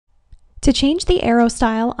To change the arrow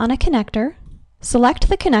style on a connector, select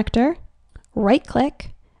the connector,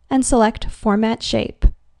 right-click, and select Format Shape.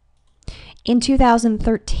 In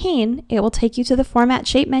 2013, it will take you to the Format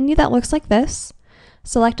Shape menu that looks like this.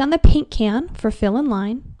 Select on the paint can for Fill and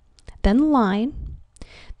Line,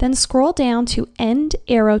 then scroll down to End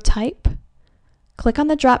Arrow Type, click on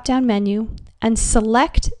the drop-down menu, and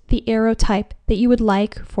select the arrow type that you would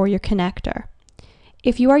like for your connector.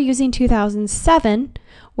 If you are using 2007,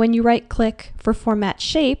 when you right-click for Format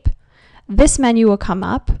Shape, this menu will come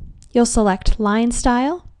up. You'll select Line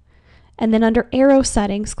Style, and then under Arrow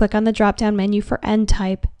Settings, click on the drop-down menu for End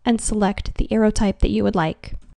Type and select the arrow type that you would like.